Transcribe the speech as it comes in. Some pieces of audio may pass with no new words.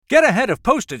Get ahead of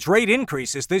postage rate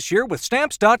increases this year with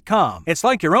Stamps.com. It's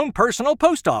like your own personal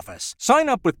post office. Sign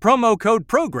up with promo code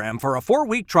PROGRAM for a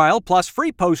 4-week trial plus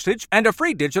free postage and a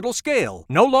free digital scale.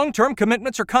 No long-term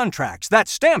commitments or contracts.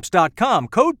 That's Stamps.com,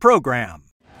 code PROGRAM.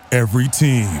 Every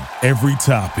team, every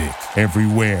topic,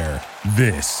 everywhere.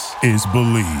 This is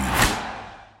Believe.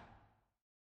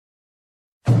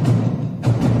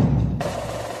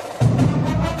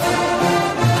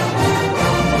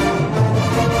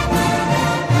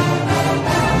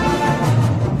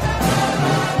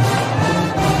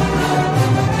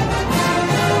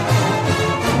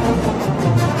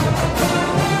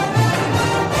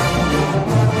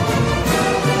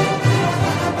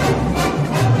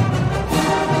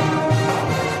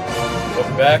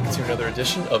 Back to another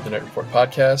edition of the Night Report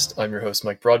podcast. I'm your host,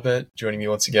 Mike Broadbent. Joining me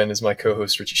once again is my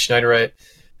co-host, Richie Schneiderite,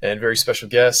 and very special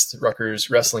guest,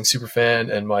 Rutgers wrestling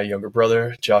superfan and my younger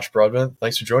brother, Josh Broadbent.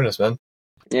 Thanks for joining us, man.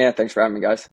 Yeah, thanks for having me,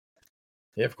 guys.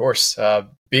 Yeah, of course.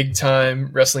 Big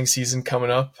time wrestling season coming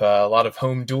up. A lot of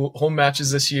home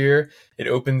matches this year. It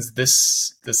opens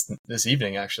this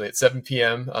evening, actually, at 7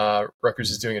 p.m.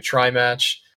 Rutgers is doing a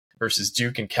tri-match versus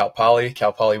Duke and Cal Poly.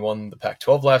 Cal Poly won the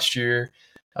Pac-12 last year.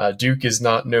 Duke is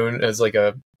not known as like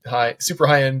a super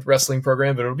high-end wrestling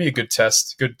program, but it'll be a good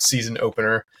test, good season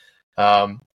opener.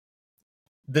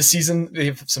 This season, they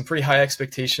have some pretty high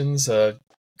expectations.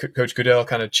 Coach Goodell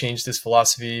kind of changed his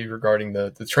philosophy regarding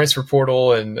the transfer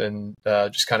portal and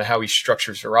just kind of how he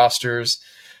structures the rosters.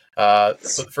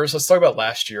 So first, let's talk about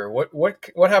last year.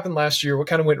 What happened last year? What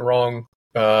kind of went wrong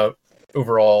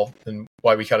overall, and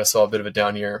why we kind of saw a bit of a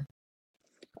down year?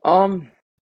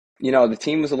 The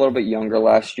team was a little bit younger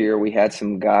last year. We had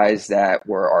some guys that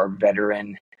were our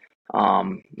veteran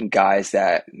guys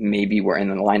that maybe were in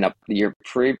the lineup the year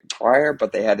prior,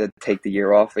 but they had to take the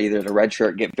year off, either the red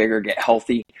shirt, get bigger, get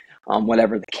healthy,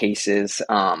 whatever the case is.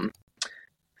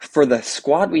 For the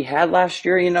squad we had last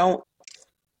year,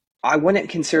 I wouldn't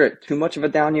consider it too much of a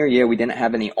down year. Yeah, we didn't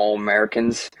have any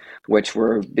All-Americans, which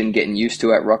we've been getting used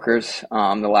to at Rutgers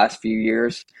the last few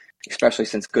years, especially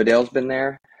since Goodell's been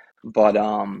there. But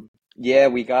yeah,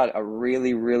 we got a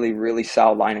really, really, really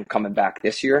solid lineup coming back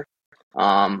this year.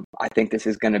 I think this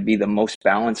is going to be the most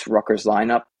balanced Rutgers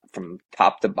lineup from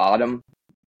top to bottom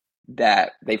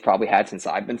that they've probably had since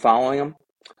I've been following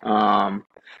them.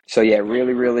 So yeah,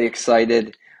 really, really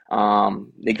excited.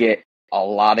 They get a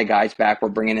lot of guys back. We're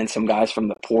bringing in some guys from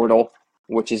the portal,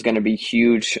 which is going to be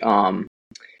huge. Now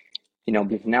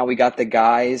we got the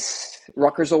guys.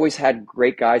 Rutgers always had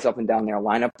great guys up and down their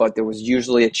lineup, but there was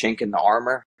usually a chink in the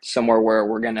armor somewhere where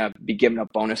we're going to be giving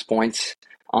up bonus points.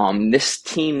 This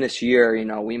team this year,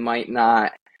 we might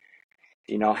not,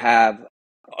 have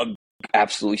a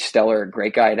absolutely stellar,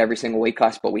 great guy at every single weight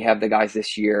class, but we have the guys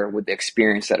this year with the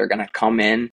experience that are going to come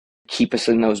in, keep us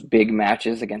in those big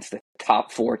matches against the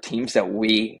top 4 teams that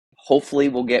we hopefully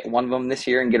will get one of them this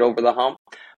year and get over the hump.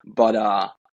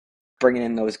 But, bringing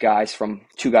in those guys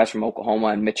 2 guys from Oklahoma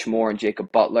and Mitch Moore and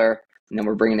Jacob Butler. And then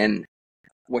we're bringing in,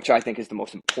 which I think is the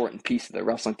most important piece of the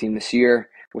wrestling team this year,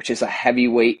 which is a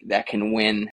heavyweight that can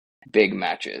win big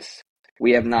matches.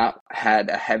 We have not had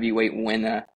a heavyweight win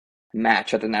a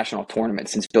match at the national tournament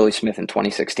since Billy Smith in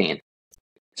 2016.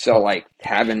 So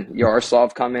having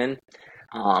Yaroslav come in,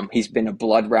 he's been a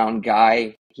blood round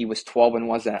guy. He was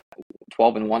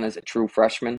 12-1 as a true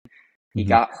freshman. He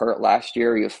got hurt last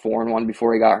year. He was 4-1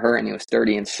 before he got hurt, and he was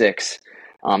 30-6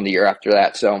 the year after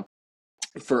that. So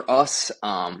for us,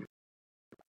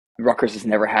 Rutgers has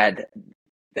never had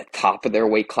the top of their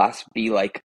weight class be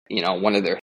one of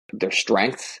their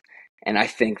strengths. And I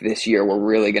think this year we're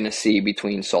really going to see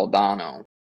between Soldano,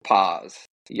 Paz,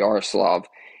 Yaroslav,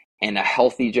 and a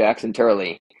healthy Jackson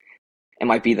Turley, it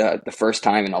might be the first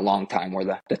time in a long time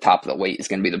where the top of the weight is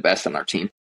going to be the best on our team.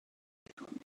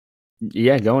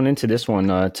 Yeah, going into this one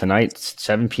tonight,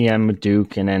 7 p.m. with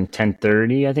Duke, and then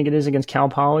 10:30, I think it is, against Cal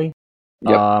Poly.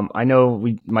 Yep. I know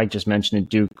we might just mention it,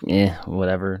 Duke,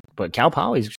 whatever. But Cal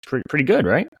Poly's pretty good,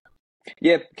 right?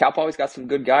 Yeah, Cal Poly's got some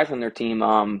good guys on their team.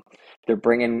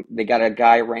 They got a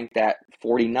guy ranked at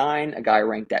 49, a guy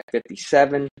ranked at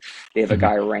 57. They have a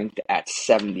guy ranked at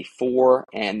 74,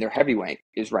 and their heavyweight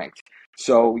is ranked.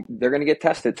 So they're going to get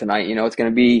tested tonight. It's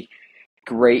going to be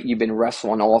great. You've been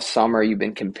wrestling all summer. You've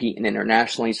been competing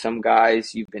internationally. Some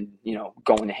guys, you've been,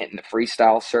 going to hitting the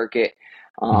freestyle circuit.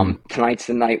 Tonight's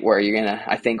the night where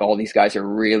I think all these guys are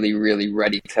really, really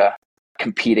ready to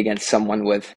compete against someone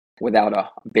without a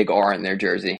big R in their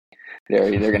jersey.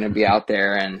 They're going to be out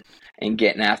there and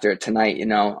getting after it tonight.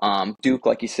 Duke,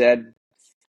 like you said,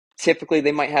 typically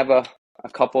they might have a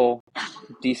couple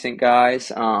decent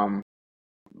guys.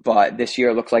 But this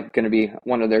year looks like it's going to be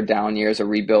one of their down years, a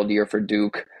rebuild year for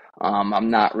Duke. I'm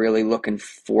not really looking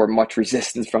for much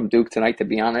resistance from Duke tonight, to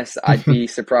be honest. I'd be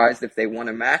surprised if they won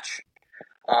a match.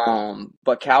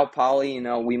 But Cal Poly,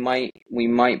 we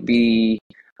might be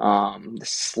the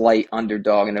slight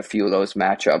underdog in a few of those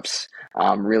matchups.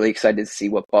 I'm really excited to see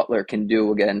what Butler can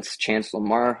do against Chance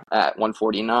Lamar at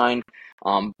 149.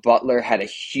 Butler had a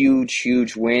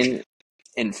huge win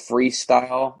in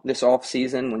freestyle this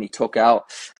offseason when he took out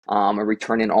a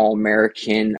returning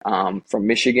All-American from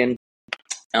Michigan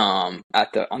on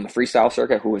the freestyle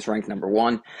circuit, who was ranked number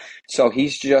 1. So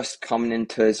he's just coming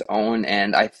into his own,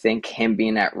 and I think him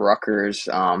being at Rutgers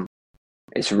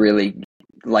is really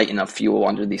lighting up fuel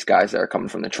under these guys that are coming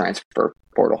from the transfer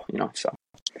portal. So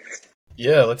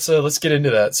yeah, let's get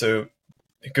into that. So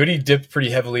Goody dipped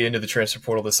pretty heavily into the transfer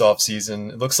portal this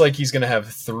offseason. It looks like he's going to have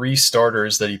 3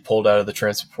 starters that he pulled out of the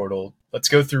transfer portal. Let's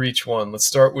go through each one. Let's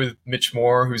start with Mitch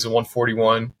Moore, who's a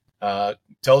 141.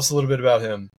 Tell us a little bit about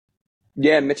him.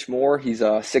 Yeah, Mitch Moore, he's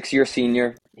a 6-year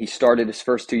senior. He started his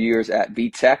first 2 years at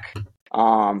VTech.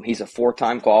 He's a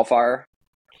 4-time qualifier.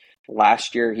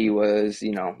 Last year, he was,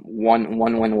 one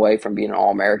win away from being an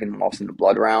All-American and lost in the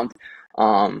blood round.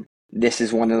 This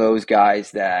is one of those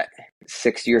guys that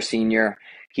 6-year senior.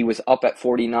 He was up at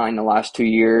 49 the last 2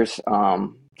 years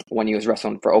when he was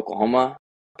wrestling for Oklahoma,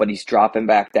 but he's dropping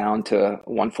back down to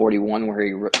 141 where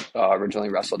he originally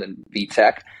wrestled in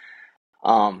VTech.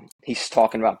 He's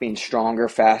talking about being stronger,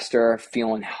 faster,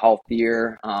 feeling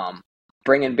healthier,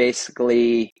 bringing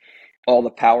basically all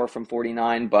the power from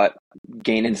 49, but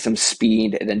gaining some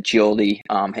speed and agility,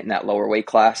 hitting that lower weight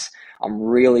class. I'm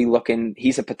really looking.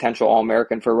 He's a potential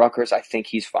All-American for Rutgers. I think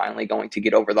he's finally going to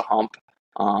get over the hump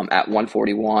at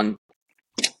 141.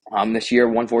 This year,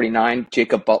 149,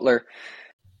 Jacob Butler.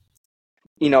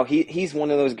 He's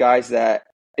one of those guys that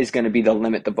is going to be the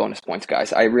limit the bonus points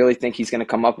guys. I really think he's going to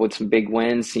come up with some big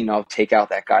wins, take out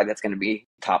that guy that's going to be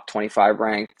top 25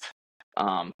 ranked,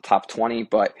 top 20.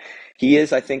 But he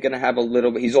is, I think, going to have a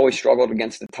little bit. He's always struggled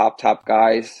against the top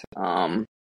guys.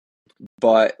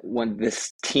 But when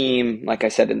this team, like I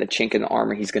said, in the chink in the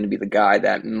armor, he's going to be the guy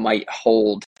that might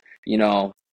hold,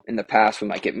 in the past we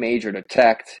might get majored or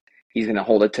teched. He's going to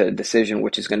hold it to a decision,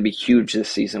 which is going to be huge this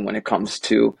season when it comes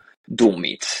to dual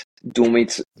meets. Dual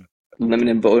meets,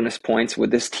 limited bonus points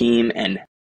with this team and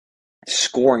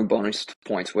scoring bonus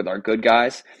points with our good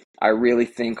guys. I really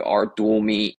think our dual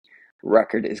meet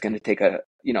record is going to take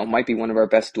might be one of our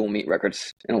best dual meet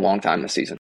records in a long time this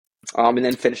season. And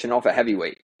then finishing off at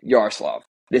heavyweight, Yaroslav.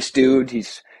 This dude,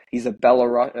 he's a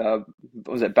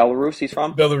Belarus he's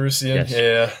from? Belarusian, yes.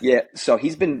 Yeah. Yeah, so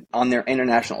he's been on their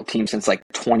international team since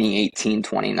 2018,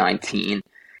 2019.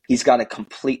 He's got a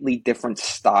completely different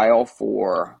style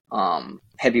for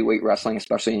heavyweight wrestling,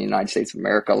 especially in the United States of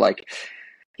America.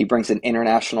 He brings an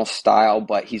international style,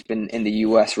 but he's been in the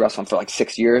U.S. wrestling for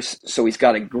 6 years. So he's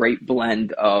got a great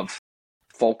blend of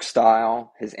folk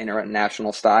style, his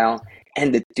international style,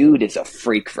 and the dude is a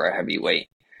freak for a heavyweight.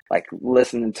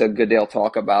 Listening to Goodale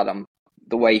talk about him,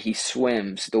 the way he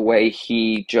swims, the way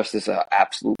he just is an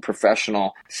absolute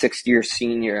professional, 6-year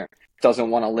senior,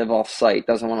 doesn't want to live off site,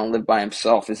 doesn't want to live by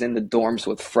himself, is in the dorms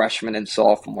with freshmen and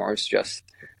sophomores, just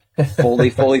fully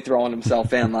throwing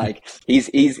himself in.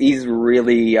 He's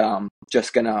really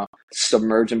just gonna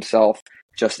submerge himself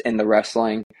just in the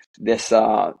wrestling this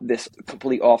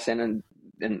complete off season, and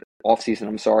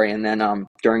then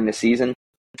during the season,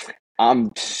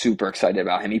 I'm super excited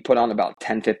about him. He put on about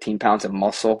 10-15 pounds of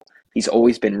muscle. He's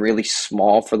always been really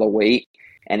small for the weight,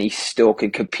 and he still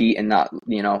could compete and not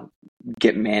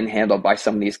get manhandled by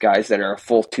some of these guys that are a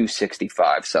full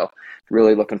 265. So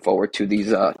really looking forward to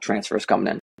these transfers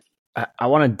coming in. I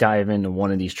want to dive into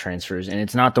one of these transfers, and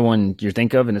it's not the one you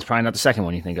think of, and it's probably not the second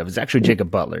one you think of. It's actually Jacob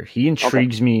Butler. He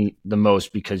intrigues me the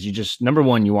most because number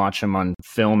one, you watch him on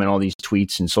film and all these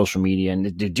tweets and social media, and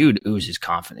the dude oozes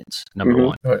confidence, number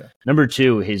one. Oh, yeah. Number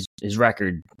two, his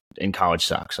record in college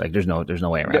sucks. There's no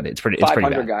way around it. It's pretty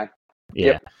bad. Guy.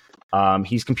 Yeah. Yep.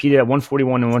 He's competed at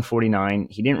 141 and 149.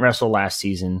 He didn't wrestle last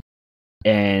season,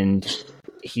 and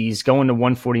he's going to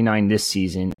 149 this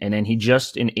season, and then he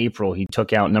just in April he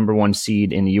took out number 1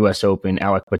 seed in the U.S. Open,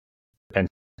 Alec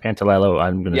Pantalello.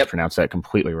 I'm going to pronounce that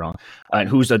completely wrong.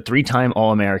 Who's a 3-time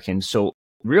All-American. So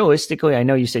realistically, I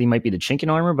know you said he might be the chink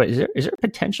in armor, but is there a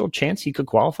potential chance he could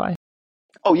qualify?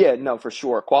 Oh yeah, no, for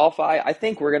sure. Qualify. I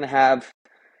think we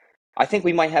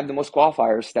might have the most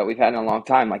qualifiers that we've had in a long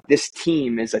time. This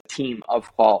team is a team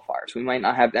of qualifiers. We might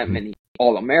not have that many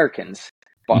All-Americans,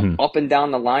 but up and down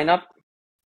the lineup,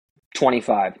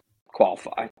 25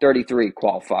 qualify, 33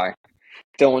 qualify.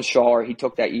 Dylan Shaw, he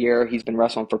took that year. He's been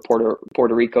wrestling for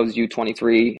Puerto Rico's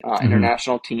U23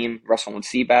 international team, wrestling with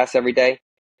Seabass every day.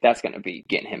 that's going to be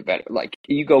getting him better. Like,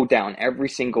 you go down every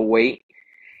single weight.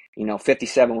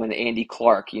 57 with Andy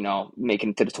Clark,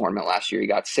 making it to the tournament last year. You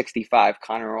got 65,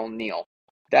 Connor O'Neill.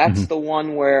 That's the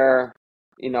one where,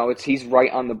 he's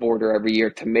right on the border every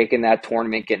year to making that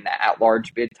tournament, getting that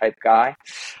at-large bid type guy.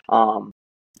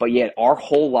 But yeah, our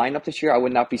whole lineup this year, I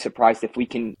would not be surprised if we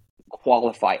can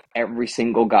qualify every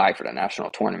single guy for the national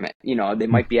tournament. They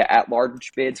might be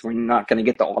at-large bids. We're not going to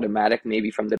get the automatic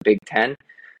maybe from the Big Ten,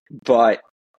 but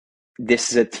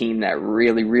this is a team that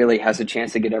really, really has a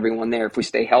chance to get everyone there. If we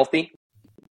stay healthy,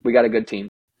 we got a good team.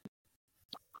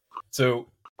 So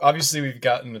obviously we've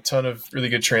gotten a ton of really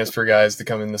good transfer guys to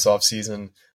come in this offseason.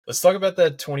 Let's talk about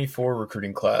that 24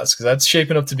 recruiting class, because that's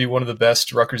shaping up to be one of the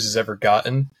best Rutgers has ever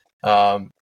gotten.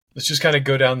 Let's just kind of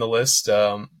go down the list.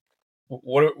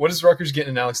 What is Rutgers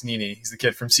getting in Alex Nini? He's the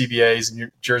kid from CBA. He's a New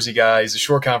Jersey guy. He's a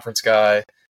shore conference guy.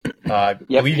 I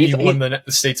believe he won the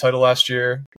state title last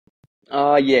year.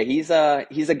 Yeah, he's a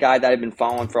guy that I've been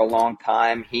following for a long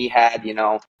time. He had,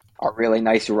 a really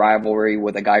nice rivalry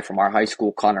with a guy from our high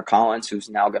school, Connor Collins, who's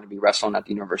now going to be wrestling at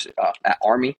the university at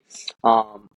Army.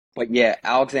 But yeah,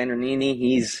 Alexander Nini,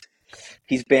 he's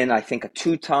been, I think, a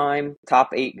 2-time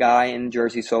top 8 guy in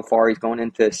Jersey so far. He's going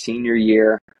into senior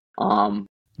year.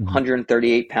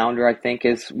 138 pounder, I think,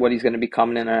 is what he's going to be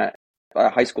coming in at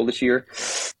high school this year.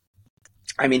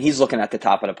 I mean, he's looking at the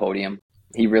top of the podium.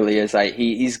 He really is.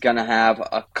 He's going to have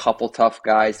a couple tough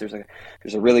guys. There's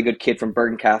a really good kid from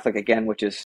Bergen Catholic, again, which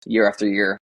is year after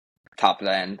year, top of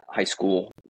the end high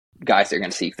school guys they're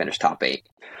going to see finish top 8.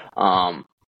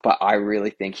 But I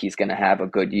really think he's going to have a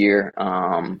good year.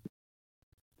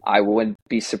 I wouldn't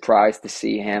be surprised to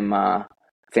see him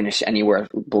finish anywhere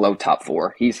below top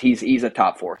 4. He's a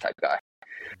top 4 type guy.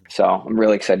 So I'm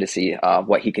really excited to see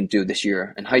what he can do this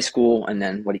year in high school, and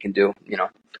then what he can do,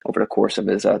 over the course of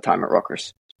his time at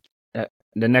Rutgers.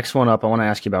 The next one up, I want to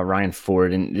ask you about Ryan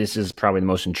Ford, and this is probably the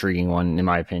most intriguing one in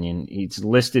my opinion. He's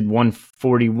listed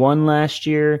 141 last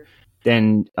year.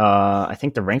 Then I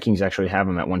think the rankings actually have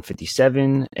him at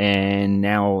 157, and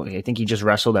now I think he just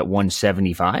wrestled at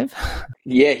 175.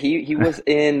 Yeah, he was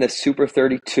in the Super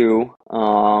 32.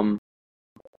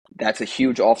 That's a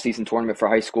huge off-season tournament for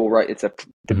high school, right? It's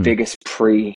the biggest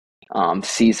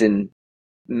pre-season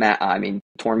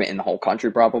tournament in the whole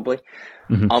country, probably.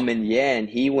 And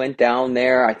he went down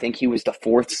there. I think he was the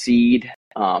 4th seed.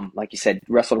 Like you said,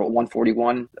 wrestled at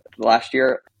 141 last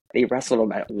year. They wrestled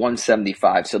him at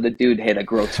 175. So the dude hit a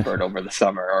growth spurt over the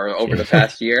summer or over the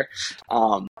past year.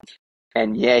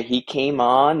 He came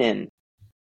on, and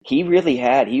he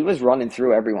was running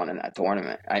through everyone in that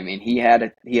tournament. I mean, he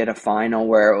had a final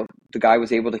where the guy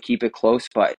was able to keep it close,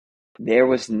 but there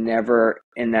was never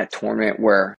in that tournament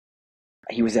where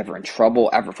he was ever in trouble,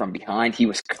 ever from behind. He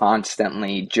was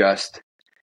constantly just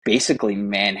basically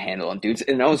manhandling dudes.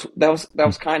 And that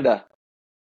was kind of,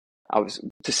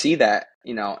 to see that,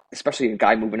 especially a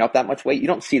guy moving up that much weight, you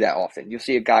don't see that often. You'll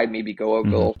see a guy maybe go a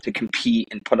goal to compete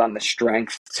and put on the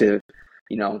strength to,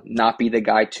 not be the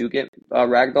guy to get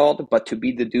ragdolled, but to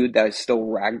be the dude that is still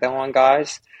ragdolling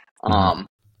guys.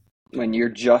 When you're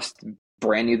just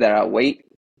brand new that weight,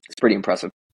 it's pretty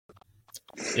impressive.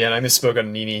 Yeah, and I misspoke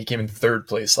on Nini. He came in 3rd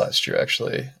place last year,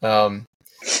 actually.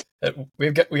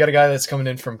 We got a guy that's coming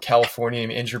in from California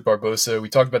named Andrew Barbosa. We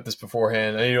talked about this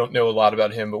beforehand. I know you don't know a lot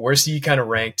about him, but where's he kind of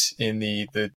ranked in the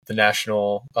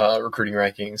national recruiting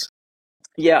rankings?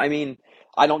 Yeah, I mean,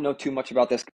 I don't know too much about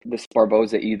this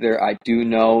Barbosa either. I do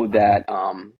know that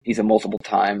he's a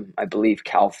multiple-time, I believe,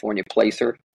 California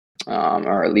placer,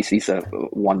 or at least he's a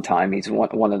one-time. He's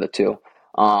one of the two.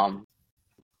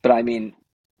 But I mean,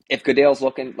 if Goodale's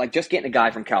looking, like, just getting a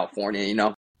guy from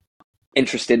California,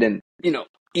 interested in,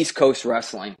 East Coast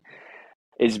wrestling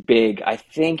is big. I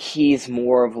think he's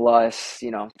more of less,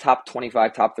 top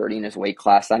 25, top 30 in his weight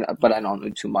class. But I don't know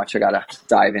too much. I got to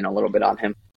dive in a little bit on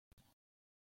him.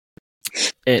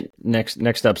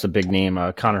 Next up's a big name,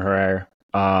 Connor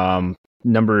Herrera,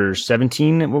 number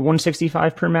 17 at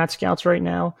 165 per Matt Scouts right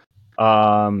now.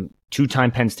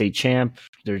 2-time Penn State champ.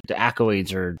 The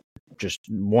accolades are just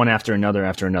one after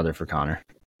another for Connor.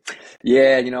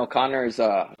 Yeah, Connor is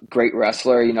a great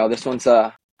wrestler. This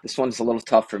one's a little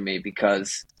tough for me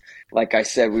because, like I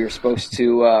said, Rutgers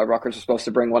was supposed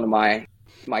to bring one of my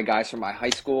guys from my high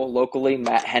school locally,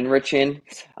 Matt Henrich, in.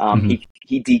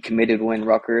 He decommitted when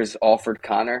Rutgers offered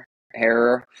Connor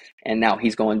Herrera, and now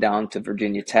he's going down to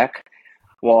Virginia Tech.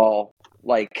 Well,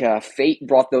 fate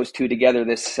brought those two together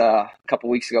this couple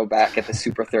weeks ago back at the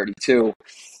Super 32.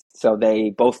 So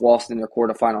they both lost in their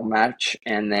quarterfinal match,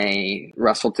 and they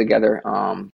wrestled together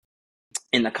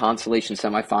in the consolation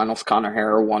semifinals. Connor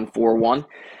Herrera won 4-1.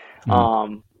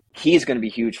 he's going to be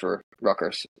huge for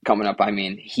Rutgers coming up. I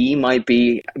mean, he might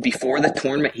be, before the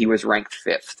tournament, he was ranked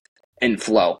 5th in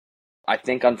flow. I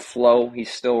think on flow,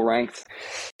 he's still ranked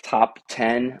top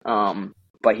 10,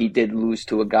 but he did lose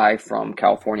to a guy from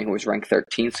California who was ranked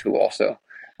 13th, who also,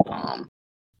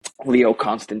 Leo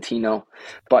Constantino.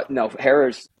 But no,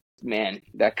 Harris, man,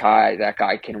 that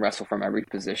guy can wrestle from every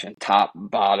position, top,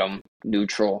 bottom,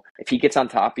 neutral. If he gets on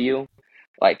top of you,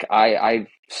 like I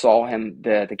saw him,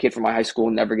 the kid from my high school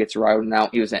never gets ridden out.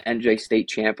 He was an NJ state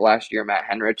champ last year, Matt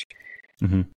Henrich.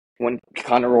 Mm-hmm. When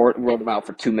Connor rolled him out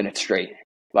for 2 minutes straight,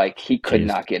 like he could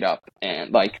not get up,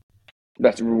 and like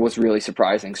that was really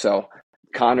surprising. So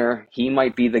Connor, he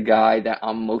might be the guy that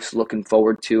I'm most looking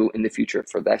forward to in the future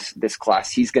for this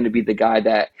class. He's going to be the guy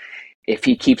that, if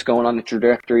he keeps going on the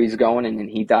trajectory he's going and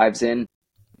he dives in,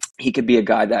 he could be a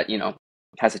guy that,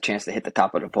 has a chance to hit the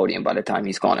top of the podium by the time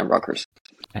he's gone in Rutgers.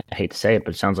 I hate to say it,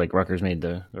 but it sounds like Rutgers made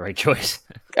the right choice.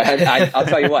 I'll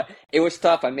tell you what, it was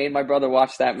tough. I made my brother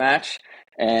watch that match,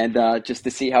 and just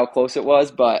to see how close it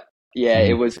was. But yeah,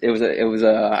 it was.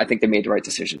 I think they made the right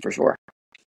decision for sure.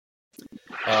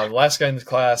 The last guy in the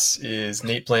class is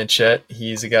Nate Blanchette.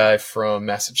 He's a guy from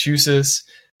Massachusetts.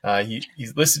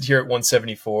 He's listed here at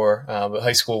 174, but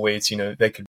high school weights, they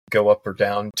could go up or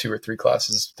down 2 or 3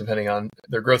 classes depending on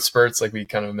their growth spurts, like we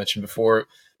kind of mentioned before.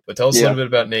 But tell us a little bit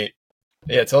about Nate.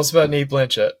 Yeah, tell us about Nate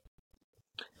Blanchette.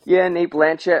 Yeah, Nate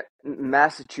Blanchette,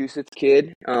 Massachusetts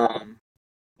kid. I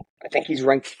think he's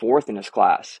ranked 4th in his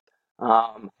class.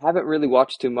 Haven't really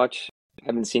watched too much.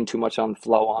 Haven't seen too much on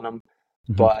flow on him.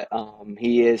 Mm-hmm. But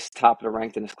he is top of the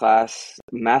ranked in his class.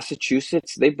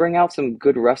 Massachusetts, they bring out some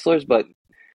good wrestlers, but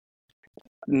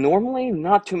normally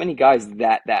not too many guys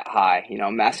that high.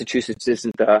 Massachusetts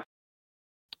isn't the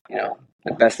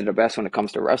best of the best when it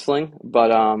comes to wrestling, but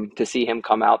to see him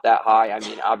come out that high, I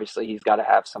mean, obviously he's got to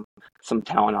have some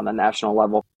talent on the national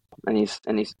level, and he's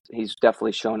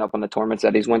definitely shown up on the tournaments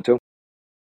that he's went to.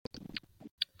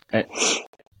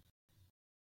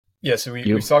 Yeah, so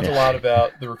we've talked a lot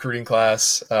about the recruiting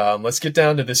class. Let's get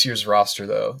down to this year's roster,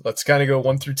 though. Let's kind of go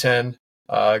 1 through 10.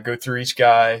 Go through each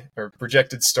guy or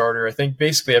projected starter. I think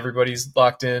basically everybody's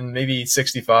locked in. Maybe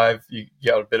 65, you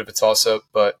got a bit of a toss-up.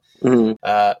 But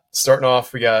starting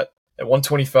off, we got at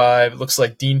 125, it looks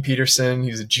like Dean Peterson.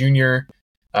 He's a junior.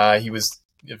 He was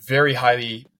a very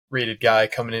highly rated guy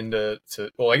coming into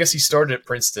I guess he started at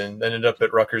Princeton, then ended up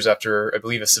at Rutgers after, I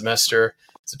believe, a semester.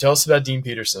 So tell us about Dean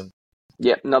Peterson.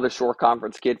 Yeah, another short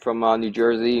conference kid from New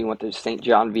Jersey. He went to St.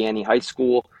 John Vianney High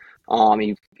School.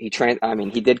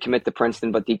 He did commit to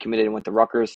Princeton, but decommitted and went to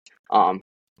Rutgers.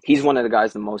 He's one of the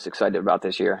guys I'm most excited about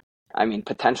this year. I mean,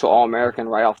 potential All-American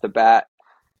right off the bat.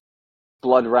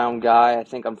 Blood round guy. I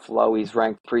think on flow he's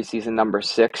ranked preseason number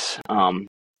 6.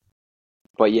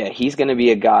 But yeah, he's going to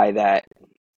be a guy that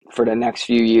for the next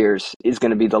few years is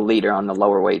going to be the leader on the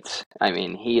lower weights. I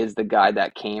mean, he is the guy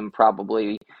that came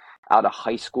probably out of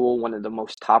high school, one of the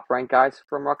most top-ranked guys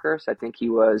from Rutgers. I think he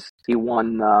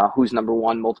won Who's Number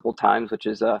 1 multiple times, which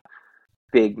is a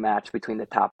big match between the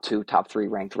top 2, top 3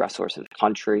 ranked wrestlers in the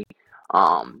country.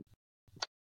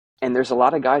 And there's a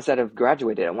lot of guys that have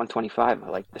graduated at 125,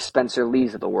 like the Spencer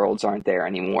Lees of the worlds aren't there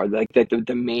anymore. Like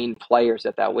the main players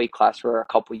at that weight class for a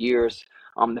couple years.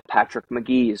 The Patrick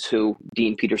McGee's, who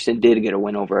Dean Peterson did get a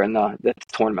win over in the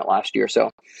tournament last year. So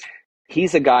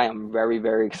he's a guy I'm very,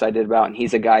 very excited about, and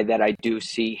he's a guy that I do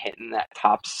see hitting that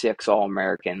top 6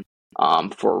 All-American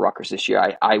for Rutgers this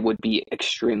year. I would be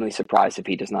extremely surprised if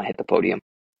he does not hit the podium.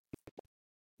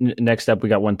 Next up, we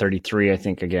got 133, I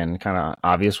think, again, kind of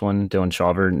obvious one. Dylan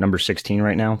Shawver, number 16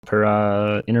 right now per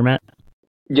Intermat.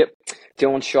 Yep.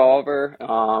 Dylan Shawver,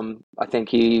 I think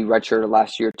he redshirted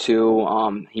last year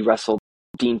too. He wrestled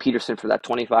Dean Peterson for that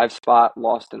 25 spot,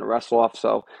 lost in a wrestle-off,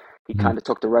 so he kind of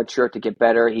took the red shirt to get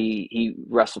better. He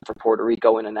wrestled for Puerto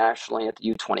Rico internationally at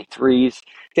the U23s.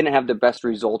 Didn't have the best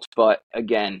results, but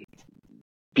again,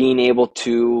 being able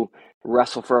to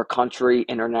wrestle for a country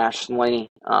internationally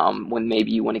when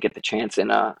maybe you want to get the chance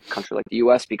in a country like the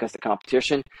U.S. because the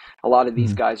competition, a lot of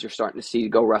these guys you're starting to see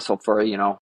go wrestle for,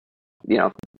 the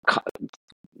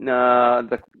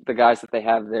guys that they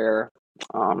have there,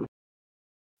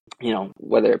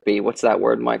 whether it be, what's that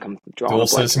word, Mike? I'm drawing dual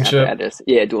citizenship.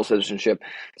 Yeah, dual citizenship.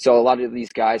 So a lot of these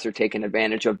guys are taking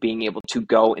advantage of being able to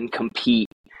go and compete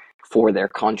for their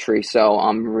country. So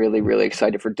I'm really, really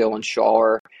excited for Dylan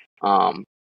Shawer.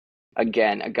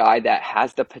 Again, a guy that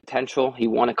has the potential. He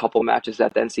won a couple matches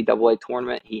at the NCAA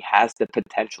tournament. He has the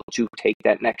potential to take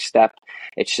that next step.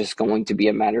 It's just going to be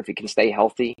a matter if he can stay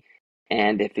healthy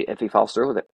and if he follows through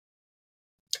with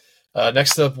it.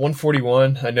 Next up,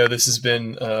 141. I know this has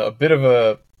been a bit of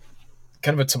a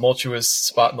kind of a tumultuous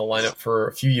spot in the lineup for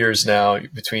a few years now,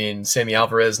 between Sammy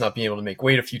Alvarez not being able to make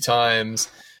weight a few times,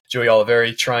 Joey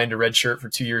Oliveri trying to redshirt for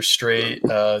 2 years straight.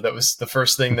 That was the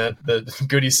first thing that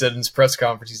Goody said in his press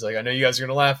conference. He's like, I know you guys are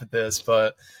going to laugh at this,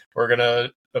 but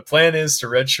the plan is to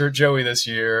redshirt Joey this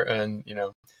year. And,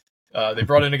 they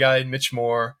brought in a guy, Mitch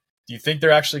Moore. Do you think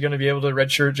they're actually going to be able to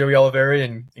redshirt Joey Oliveri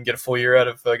and get a full year out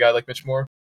of a guy like Mitch Moore?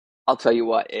 I'll tell you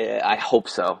what, I hope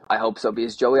so.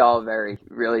 Because Joey Oliveri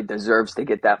really deserves to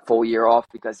get that full year off,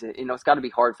 because it's got to be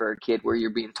hard for a kid where you're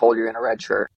being told you're in a red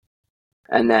shirt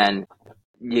and then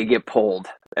you get pulled,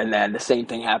 and then the same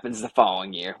thing happens the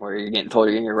following year where you're getting told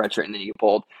you're in your red shirt and then you get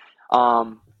pulled.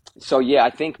 So yeah, I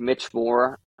think Mitch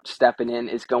Moore stepping in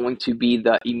is going to be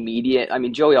the immediate. I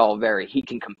mean, Joey Oliveri, he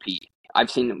can compete.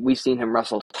 We've seen him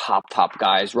wrestle top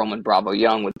guys. Roman Bravo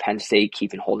Young with Penn State,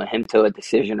 keeping holding him to a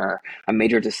decision or a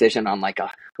major decision on like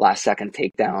a last second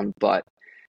takedown. But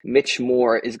Mitch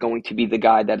Moore is going to be the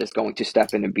guy that is going to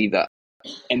step in and be the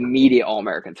immediate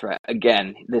All-American threat.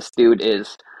 Again, this dude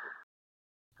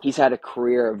he's had a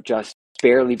career of just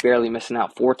barely missing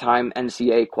out. 4-time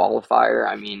NCAA qualifier.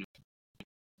 I mean,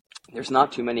 there's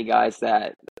not too many guys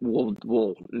that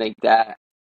will make that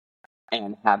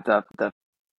and have the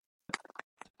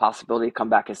possibility to come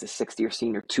back as a 6th-year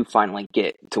senior to finally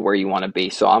get to where you want to be.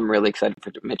 So I'm really excited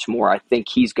for Mitch Moore. I think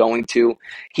he's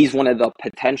one of the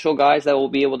potential guys that will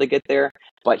be able to get there,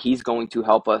 but he's going to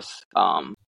help us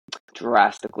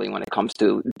drastically when it comes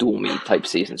to dual meet type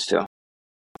seasons too.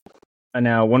 And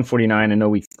now 149, I know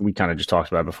we kind of just talked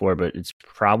about it before, but it's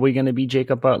probably going to be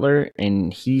Jacob Butler,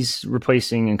 and he's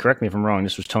replacing, and correct me if I'm wrong,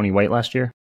 this was Tony White last year?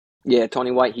 Yeah,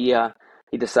 Tony White, he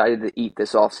decided to eat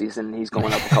this offseason. He's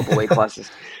going up a couple weight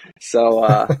classes.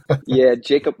 So, yeah,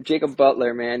 Jacob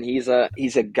Butler, man, he's a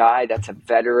guy that's a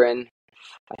veteran.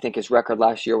 I think his record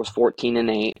last year was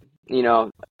 14-8.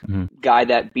 Guy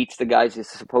that beats the guys he's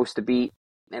supposed to beat,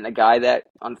 and a guy that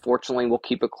unfortunately will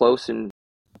keep it close and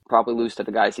probably lose to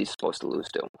the guys he's supposed to lose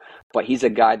to. But he's a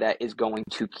guy that is going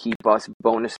to keep us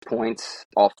bonus points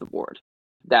off the board.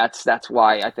 That's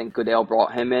why I think Goodale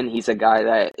brought him in. He's a guy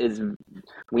that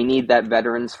we need that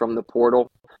veterans from the portal,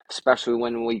 especially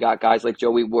when we got guys like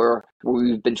Joey where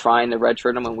we've been trying to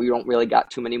redshirt him and we don't really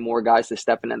got too many more guys to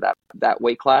step into that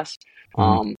weight class.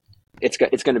 Mm-hmm. It's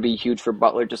going to be huge for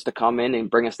Butler just to come in and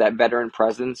bring us that veteran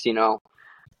presence,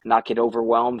 not get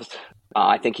overwhelmed.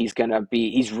 I think he's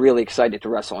really excited to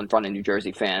wrestle in front of New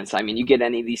Jersey fans. I mean, you get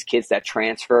any of these kids that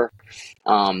transfer,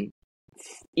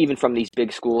 even from these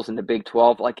big schools in the Big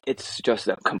 12, like it's just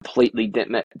a completely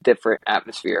different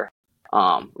atmosphere.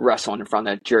 Wrestling in front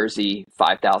of Jersey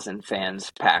 5,000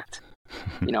 fans packed,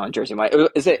 in Jersey Mike.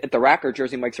 Is it at the Rack or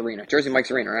Jersey Mike's Arena? Jersey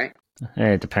Mike's Arena, right?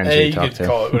 It depends. Hey, you can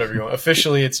call it whatever you want.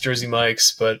 Officially, it's Jersey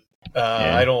Mike's, but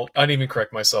I don't even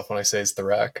correct myself when I say it's the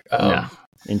Rack.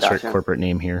 Insert corporate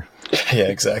name here. Yeah,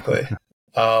 exactly.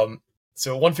 So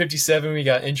 157, we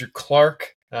got Andrew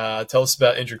Clark. Tell us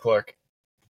about Andrew Clark.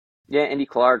 Yeah, Andy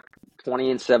Clark,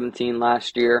 20-17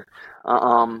 last year.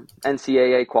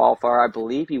 NCAA qualifier. I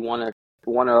believe he won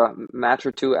a match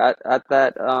or two at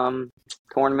that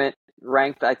tournament.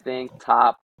 Ranked, I think,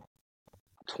 top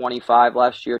 25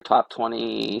 last year, top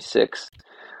 26.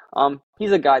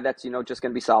 He's a guy that's just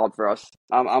going to be solid for us.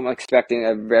 I'm expecting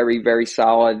a very, very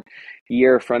solid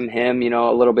year from him.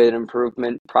 A little bit of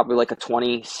improvement, probably like a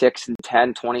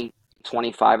 26-10,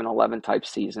 25-11 type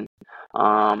season.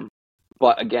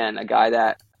 But again, a guy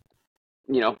that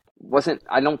wasn't.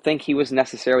 I don't think he was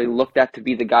necessarily looked at to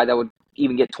be the guy that would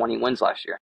even get 20 wins last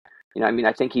year.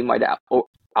 I think he might have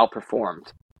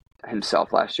outperformed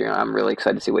himself last year. I'm really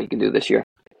excited to see what he can do this year.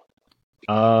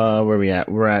 Where are we at?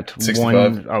 We're at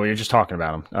 65. We were just talking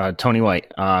about him. Tony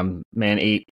White, man,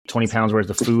 ate 20 pounds worth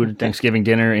of food Thanksgiving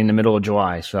dinner in the middle of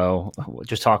July. So we'll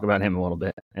just talk about him a little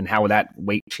bit and how that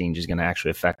weight change is going to actually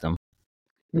affect him.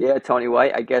 Yeah, Tony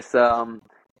White, I guess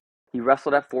he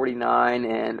wrestled at 49,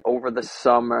 and over the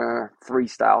summer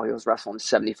freestyle, he was wrestling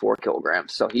 74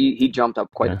 kilograms. So he jumped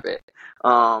up quite a bit.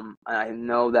 And I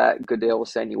know that Goodale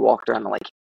was saying he walked around to like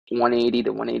 180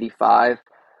 to 185.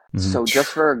 So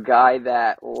just for a guy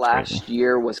that last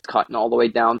year was cutting all the way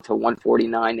down to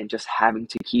 149 and just having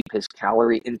to keep his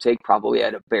calorie intake probably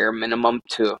at a bare minimum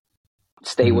to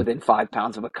stay within 5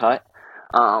 pounds of a cut,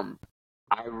 I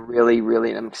really,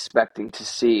 really am expecting to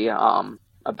see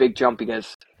a big jump,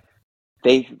 because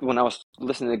when I was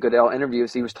listening to Goodell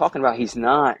interviews, he was talking about he's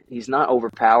not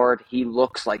overpowered. He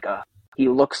looks like a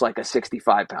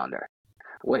 65 pounder.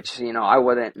 Which, I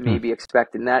wasn't maybe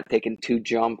expecting that, taking 2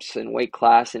 jumps in weight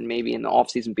class and maybe in the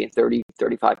offseason being 30,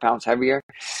 35 pounds heavier.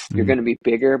 You're going to be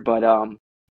bigger, but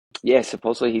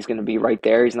supposedly he's going to be right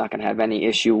there. He's not going to have any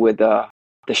issue with the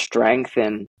the strength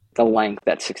and the length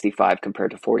at 65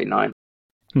 compared to 49.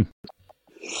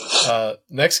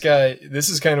 Next guy, this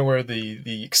is kind of where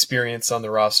the experience on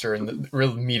the roster and the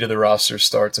real meat of the roster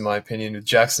starts, in my opinion, with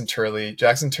Jackson Turley.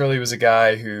 Jackson Turley was a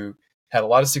guy who had a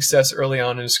lot of success early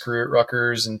on in his career at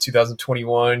Rutgers. In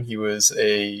 2021, he was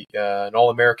an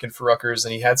All-American for Rutgers,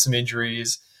 and he had some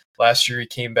injuries. Last year, he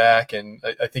came back, and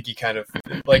I think he kind of,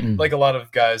 like a lot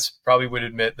of guys, probably would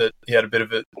admit that he had a bit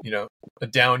of a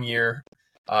down year.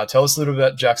 Tell us a little bit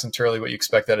about Jackson Turley, what you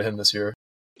expect out of him this year.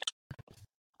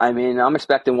 I mean, I'm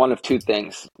expecting one of two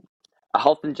things. A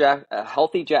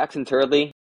healthy Jackson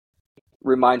Turley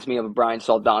reminds me of a Brian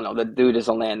Soldano. The dude is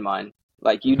a landmine.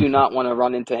 Like, you do not want to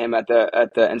run into him at the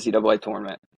NCAA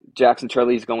tournament. Jackson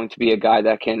Turley is going to be a guy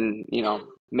that can,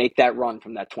 make that run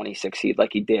from that 26 seed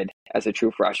like he did as a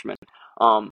true freshman.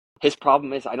 His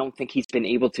problem is I don't think he's been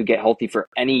able to get healthy for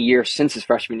any year since his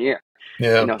freshman year.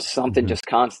 Yeah. Something just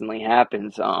constantly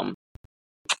happens.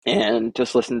 And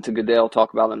just listening to Goodale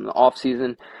talk about him in the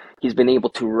offseason, he's been able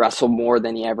to wrestle more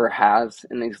than he ever has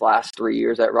in these last 3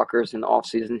 years at Rutgers in the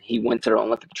offseason. He went to the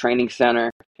Olympic Training Center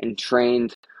and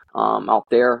trained out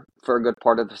there for a good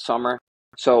part of the summer.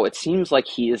 So it seems like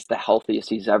he is the healthiest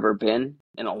he's ever been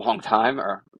in a long time,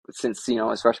 or since,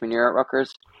 his freshman year at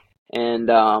Rutgers. And,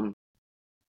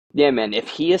 yeah, man, if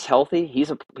he is healthy,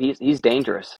 he's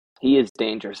dangerous. He is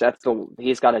dangerous.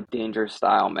 He's got a dangerous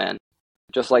style, man.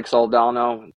 Just like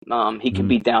Soldano, he could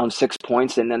be down 6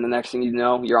 points, and then the next thing you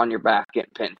know, you're on your back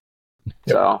getting pinned. Yep.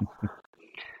 So,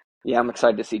 yeah, I'm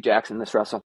excited to see Jackson this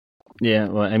wrestle. Yeah,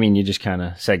 well, I mean, you just kind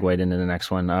of segued into the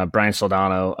next one. Brian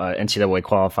Soldano, NCAA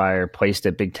qualifier, placed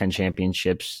at Big Ten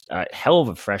championships. Hell of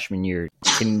a freshman year.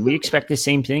 Can we expect the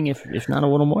same thing, if not a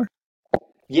little more?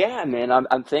 Yeah, man.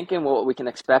 I'm thinking what we can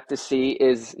expect to see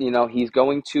is, he's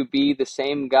going to be the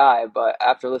same guy, but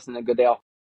after listening to Goodale,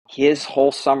 his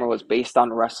whole summer was based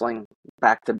on wrestling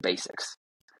back to basics.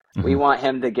 Mm-hmm. We want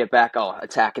him to get back,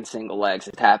 attacking single legs,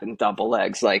 attacking double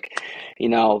legs. Like,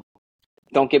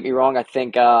 don't get me wrong. I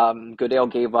think Goodale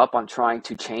gave up on trying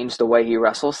to change the way he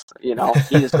wrestles. He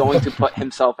is going to put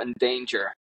himself in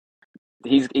danger.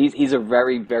 He's a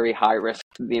very, very high risk.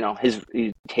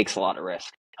 He takes a lot of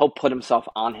risk. He'll put himself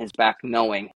on his back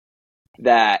knowing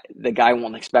that the guy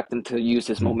won't expect him to use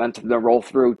his momentum to roll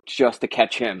through just to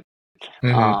catch him.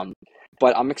 Mm-hmm.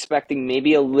 But I'm expecting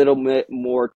maybe a little bit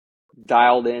more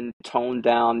dialed in, toned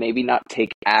down, maybe not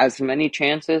take as many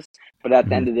chances, but at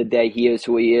the end of the day, he is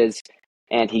who he is,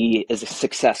 and he is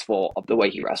successful of the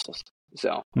way he wrestles.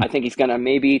 So I think he's going to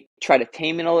maybe try to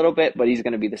tame it a little bit, but he's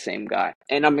going to be the same guy.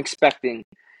 And I'm expecting,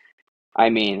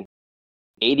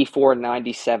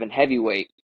 84-97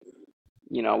 heavyweight.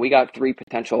 We got 3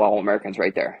 potential All-Americans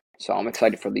right there. So I'm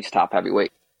excited for these top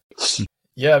heavyweight.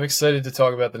 Yeah, I'm excited to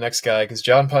talk about the next guy because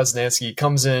John Poznansky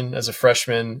comes in as a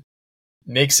freshman,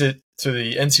 makes it to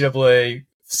the NCAA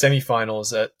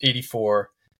semifinals at 84.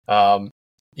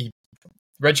 He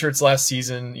redshirts last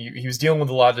season. He was dealing with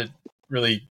a lot of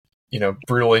really,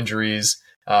 brutal injuries.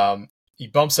 He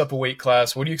bumps up a weight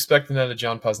class. What are you expecting out of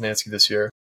John Poznansky this year?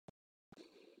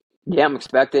 Yeah, I'm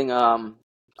expecting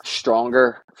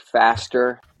stronger,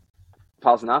 faster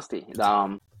Poznansky.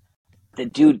 The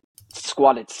dude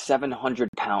squatted 700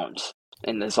 pounds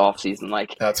in this offseason.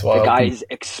 Like, that's wild. The guy is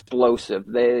explosive.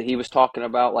 He was talking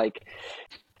about,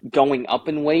 going up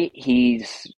in weight,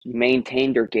 he's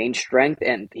maintained or gained strength,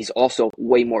 and he's also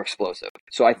way more explosive.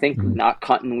 So I think not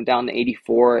cutting down to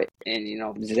 84 and,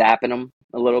 zapping him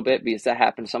a little bit, because that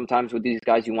happens sometimes with these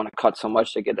guys. You want to cut so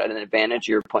much to get an advantage,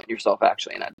 you're putting yourself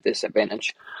actually in a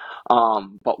disadvantage.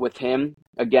 But with him,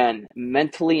 again,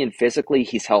 mentally and physically,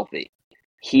 he's healthy.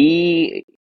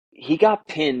 He got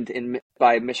pinned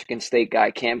by Michigan State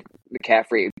guy Cam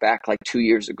McCaffrey back 2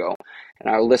 years ago,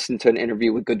 and I listened to an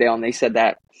interview with Goodale, and they said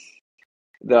that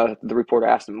the reporter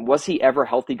asked him, was he ever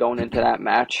healthy going into that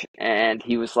match? And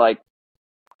he was like,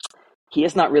 he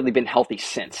has not really been healthy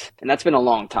since, and that's been a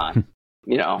long time,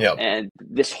 Yep. And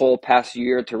this whole past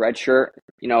year to redshirt,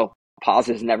 Paz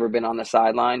has never been on the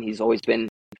sideline. He's always been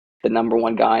the number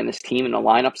one guy in this team in the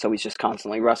lineup, so he's just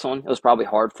constantly wrestling. It was probably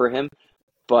hard for him,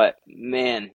 but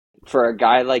man, for a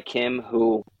guy like him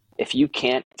who, if you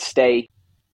can't stay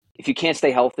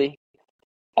healthy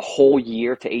a whole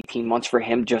year to 18 months for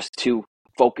him just to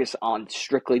focus on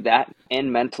strictly that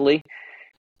and mentally,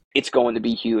 it's going to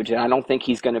be huge. And I don't think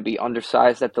he's going to be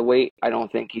undersized at the weight. I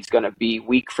don't think he's going to be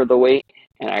weak for the weight.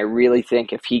 And I really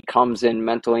think if he comes in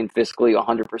mentally and physically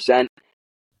 100%,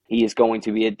 he is going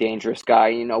to be a dangerous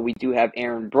guy. We do have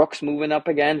Aaron Brooks moving up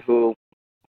again, who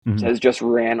has just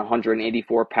ran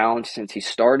 184 pounds since he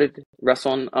started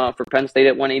wrestling for Penn State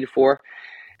at 184.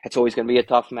 It's always going to be a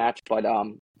tough match, but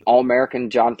All-American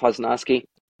John Poznanski.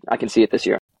 I can see it this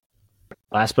year.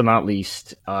 Last but not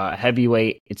least,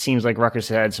 heavyweight. It seems like Rutgers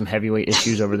had some heavyweight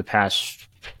issues over the past,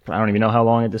 I don't even know how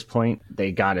long at this point.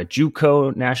 They got a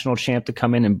JUCO national champ to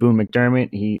come in, and Boone McDermott.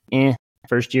 He,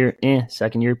 first year,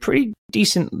 second year, pretty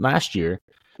decent last year.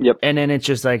 Yep. And then it's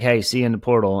just like, hey, see you in the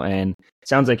portal. And it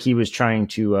sounds like he was trying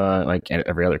to, like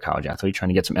every other college athlete, trying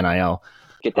to get some NIL.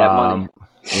 Get that money.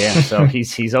 Yeah, so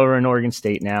he's over in Oregon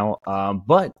State now.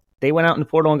 But they went out in the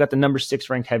portal and got the number 6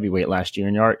 ranked heavyweight last year.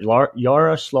 And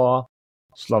Yaroslav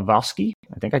Slavovsky.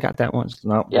 I think I got that one.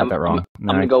 No, got that wrong. I'm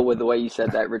going to go with the way you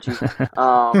said that, Richie.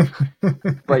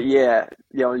 But yeah,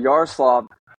 Yaroslav,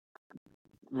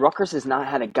 Rutgers has not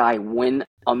had a guy win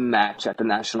a match at the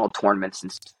national tournament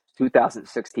since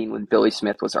 2016 when Billy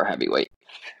Smith was our heavyweight.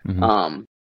 Mm-hmm.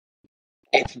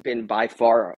 It's been by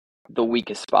far the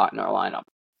weakest spot in our lineup.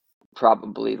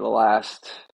 Probably the last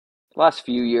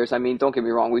few years. I mean, don't get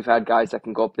me wrong, we've had guys that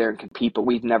can go up there and compete, but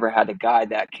we've never had a guy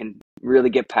that can really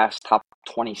get past top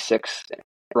 26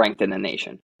 ranked in the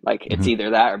nation. Like, it's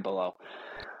either that or below.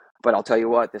 But I'll tell you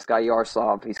what, this guy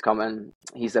Yaroslav, he's coming.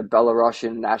 He's a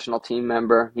Belarusian national team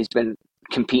member. He's been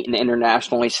competing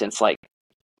internationally since like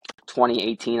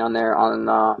 2018 on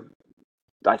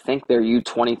I think they're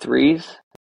U23s.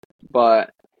 But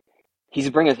he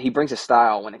brings a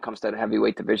style when it comes to the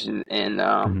heavyweight division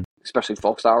and especially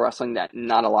folk style wrestling that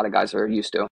not a lot of guys are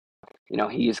used to.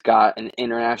 He's got an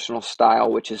international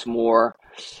style, which is more,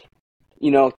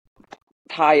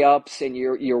 tie-ups and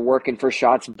you're working for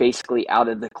shots basically out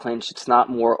of the clinch. It's not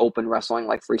more open wrestling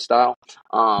like freestyle.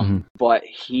 But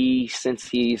since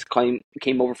he's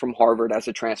came over from Harvard as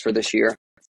a transfer this year,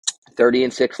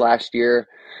 30-6 last year,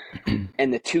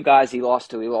 and the 2 guys he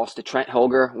lost to Trent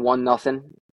Hilger, 1-0,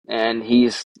 and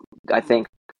he's, I think,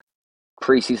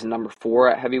 preseason number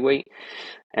 4 at heavyweight.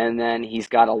 And then he's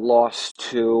got a loss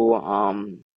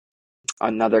to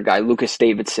another guy, Lucas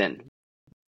Davidson,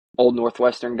 old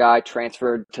Northwestern guy,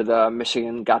 transferred to the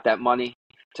Michigan, got that money,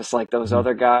 just like those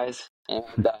other guys.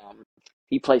 And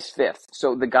he plays 5th.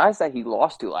 So the guys that he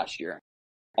lost to last year,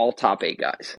 all top 8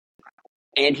 guys.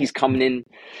 And he's coming in,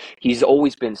 he's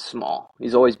always been small.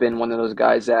 He's always been one of those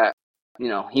guys that,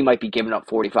 he might be giving up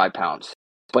 45 pounds,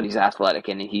 but he's athletic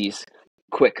and he's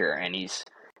quicker and he's,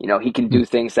 he can do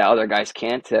things that other guys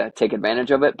can't to take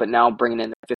advantage of it. But now bringing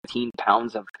in 15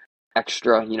 pounds of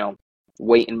extra,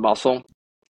 weight and muscle,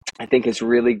 I think is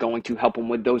really going to help him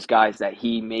with those guys that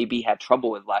he maybe had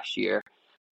trouble with last year.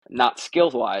 Not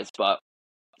skills-wise, but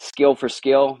skill for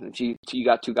skill. If you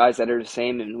got 2 guys that are the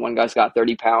same and one guy's got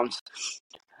 30 pounds,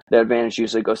 the advantage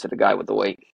usually goes to the guy with the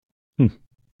weight.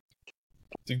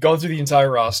 We've gone through the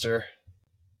entire roster.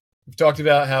 We've talked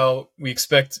about how we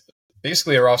expect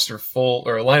basically a roster full,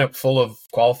 or a lineup full of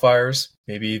qualifiers,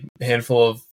 maybe a handful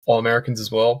of All-Americans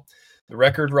as well. The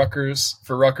record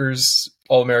for Rutgers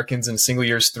All-Americans in single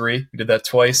year is 3. We did that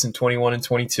twice in 21 and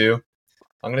 22.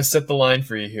 I'm going to set the line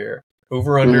for you here.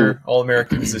 Over-under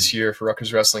All-Americans this year for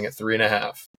Rutgers Wrestling at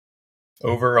 3.5.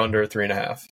 Over-under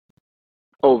 3.5.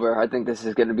 Over. I think this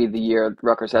is going to be the year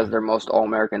Rutgers has their most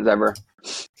All-Americans ever.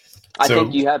 I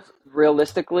think you have,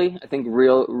 realistically,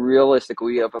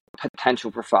 we have a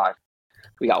potential for 5.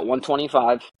 We got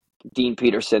 125, Dean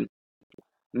Peterson,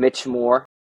 Mitch Moore,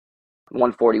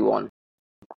 141.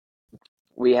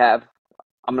 We have,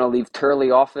 I'm going to leave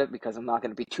Turley off it because I'm not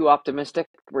going to be too optimistic.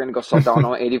 We're going to go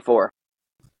Saldano, 84.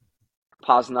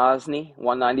 Poznanski,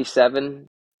 197,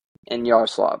 and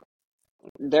Yaroslav.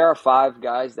 There are 5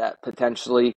 guys that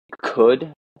potentially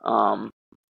could.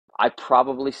 I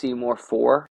probably see more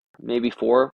 4, maybe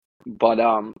 4. But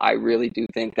I really do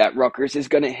think that Rutgers is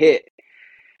going to hit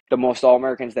the most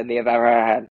All-Americans that they've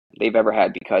ever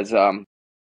had because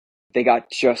they got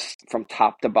just from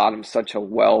top to bottom such a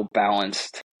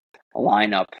well-balanced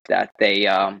lineup that they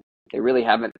really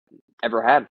haven't ever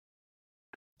had.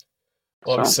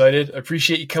 Well, I'm excited. I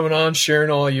appreciate you coming on, sharing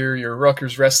all your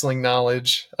Rutgers wrestling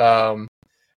knowledge.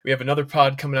 We have another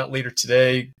pod coming out later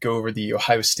today, go over the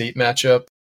Ohio State matchup.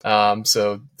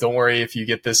 So don't worry if you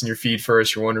get this in your feed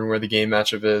first, you're wondering where the game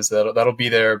matchup is. That'll be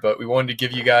there. But we wanted to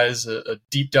give you guys a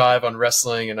deep dive on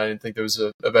wrestling, and I didn't think there was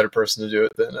a better person to do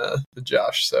it than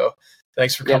Josh. So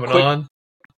thanks for coming on.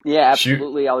 Yeah,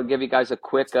 absolutely. I'll give you guys a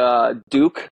quick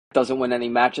Duke doesn't win any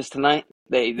matches tonight.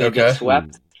 They get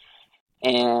swept.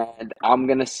 And I'm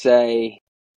going to say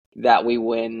that we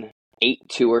win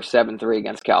 8-2 or 7-3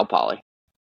 against Cal Poly.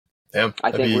 Damn,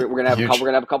 I think we're gonna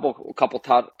have a couple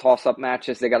toss-up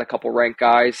matches. They got a couple ranked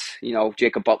guys.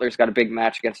 Jacob Butler's got a big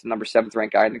match against the number 7th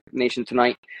ranked guy in the nation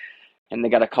tonight, and they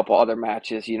got a couple other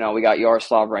matches. We got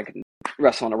Yaroslav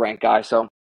wrestling a ranked guy, so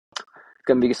it's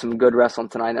gonna be some good wrestling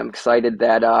tonight. I'm excited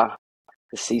that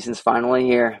The season's finally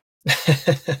here.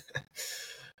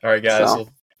 All right, guys. Well,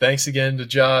 thanks again to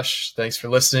Josh. Thanks for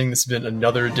listening. This has been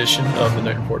another edition of the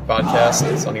Knight Report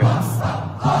podcast. Signing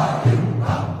off.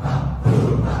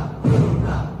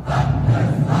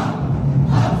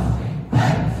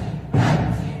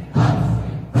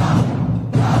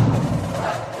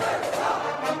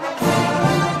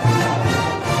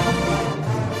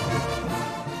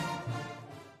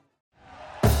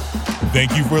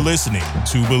 Thank you for listening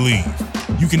to Believe.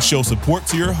 You can show support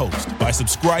to your host by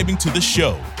subscribing to the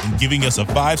show and giving us a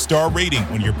 5-star rating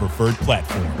on your preferred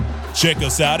platform. Check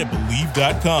us out at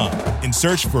Believe.com and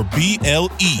search for BLEAV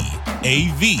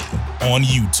on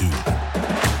YouTube.